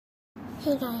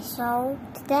Hey guys, so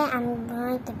today I'm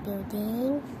going to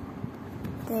building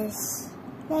this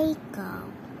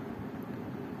Lego.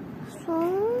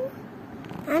 So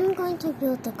I'm going to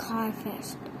build the car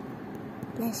first.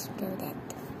 Let's build it.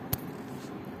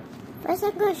 First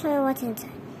I'm going to show you what's inside.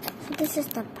 So this is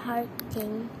the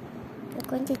parking. We're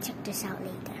going to check this out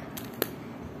later.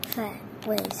 But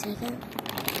wait a second.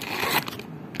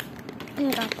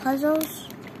 We got puzzles.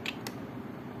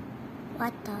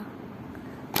 What the?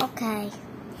 Okay,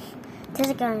 this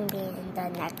is going to be in the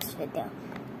next video,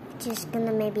 which is going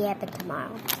to maybe happen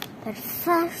tomorrow. But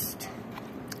first,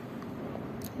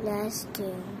 let's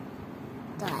do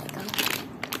the Lego.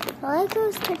 The Lego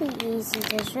is pretty easy,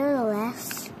 there's really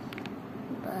less,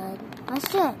 but let's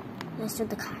do it. Let's do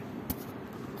the car.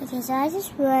 Okay, so I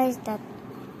just realized that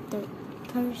the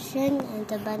person and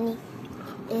the bunny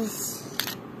is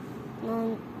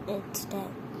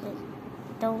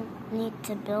don't need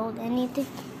to build anything,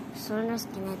 so I'm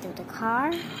just gonna do the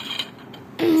car.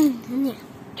 And yeah,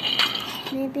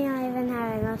 maybe I even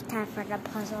have enough time for the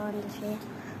puzzle in this video.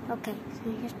 Okay, so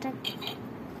here's the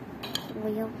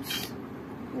wheels.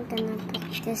 I'm gonna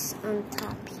put this on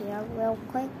top here real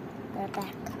quick. They're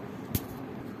back.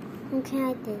 Okay,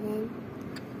 I didn't.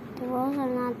 The wheels are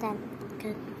not that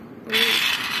good.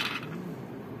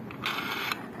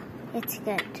 It's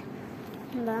good.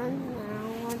 But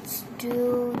now let's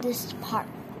do this part.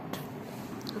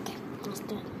 Okay, let's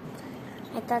do it.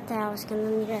 I thought that I was gonna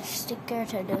need a sticker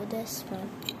to do this, but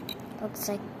looks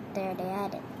like there they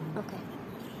added. Okay.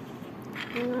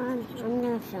 Hang on, I'm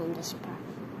gonna film this part.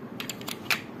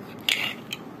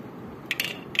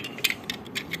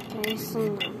 There's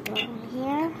some number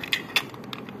here.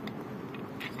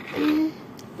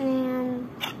 And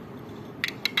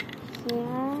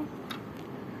here.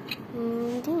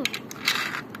 And there.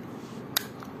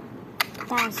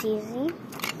 That's easy.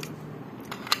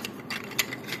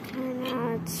 And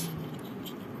now it's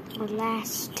the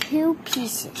last two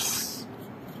pieces.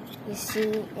 You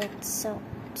see, it's so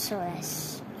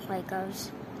as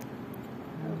Legos.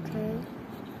 Okay.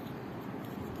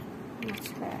 Let's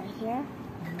go right here.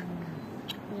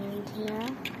 And here.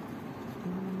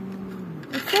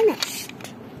 We're finished.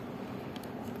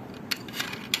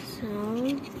 So,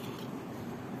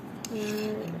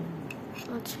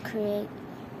 let's create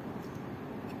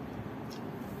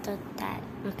that.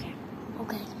 Okay.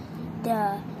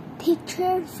 The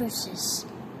picture versus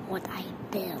what I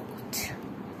built.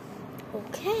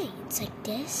 Okay, it's like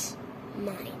this.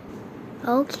 Mine.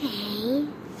 Okay,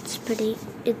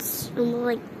 it's almost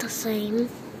like the same,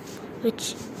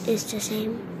 which is the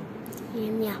same.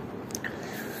 And yeah.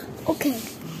 Okay,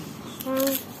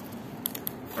 so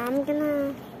I'm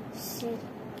gonna see.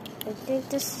 I think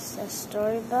this is a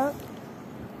storybook.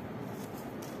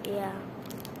 Yeah.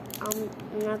 I'm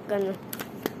not gonna.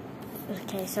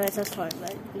 Okay, so it's a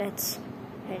storybook. Let's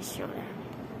show that.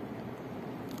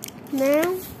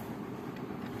 Now,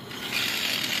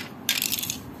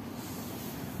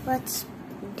 let's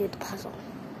do the puzzle.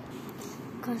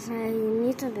 Because I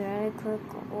need to be very quick,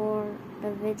 or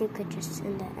the video could just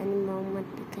end at any moment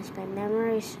because my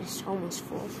memory is just almost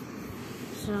full.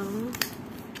 So,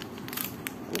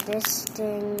 this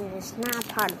thing is not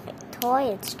part of a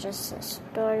toy, it's just a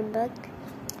storybook,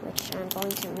 which I'm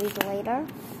going to read later.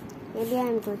 Maybe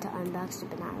I'm going to unbox it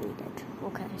but not read it.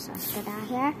 Okay, so let's put that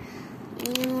here.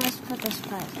 And let's put this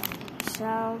puzzle.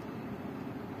 So,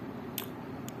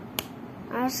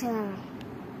 I'm just going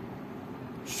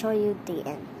to show you the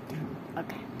end.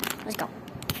 Okay, let's go.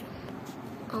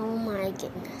 Oh my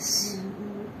goodness.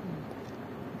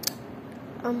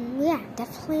 Yeah,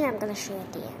 definitely I'm going to show you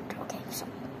the end. Okay, so,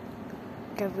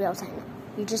 the real time.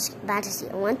 You're just about to see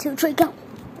it. 1, 2, 3, go.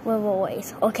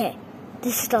 Wait. Okay,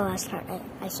 this is the last part.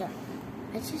 I swear.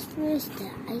 I just realized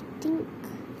that I think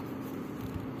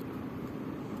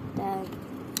that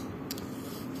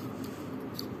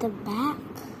the back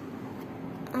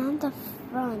and the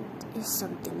front is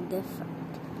something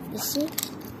different. You see?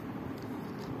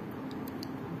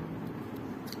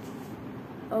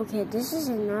 Okay, this is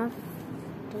enough.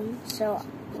 So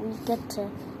we get to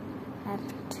have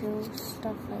two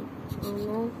stuff like, oh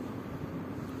no.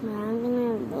 No, I'm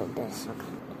gonna build this.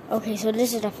 Okay, so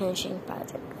this is the finishing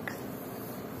project.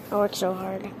 I worked so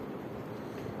hard.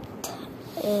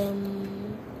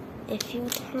 If you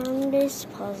turn this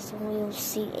puzzle, you'll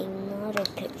see another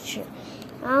picture.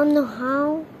 I don't know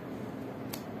how.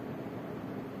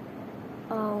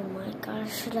 Oh my god, I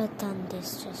should have done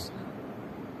this just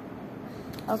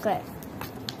now. Okay.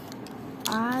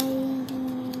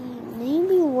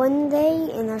 Maybe one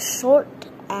day in a short,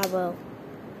 I will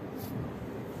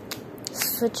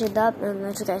switch it up and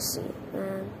let you guys see.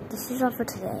 And this is all for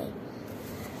today.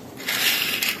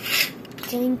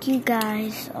 thank you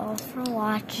guys all for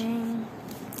watching.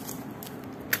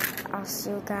 I'll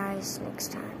see you guys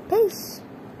next time. Peace.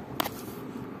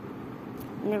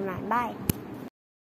 Never mind. Bye.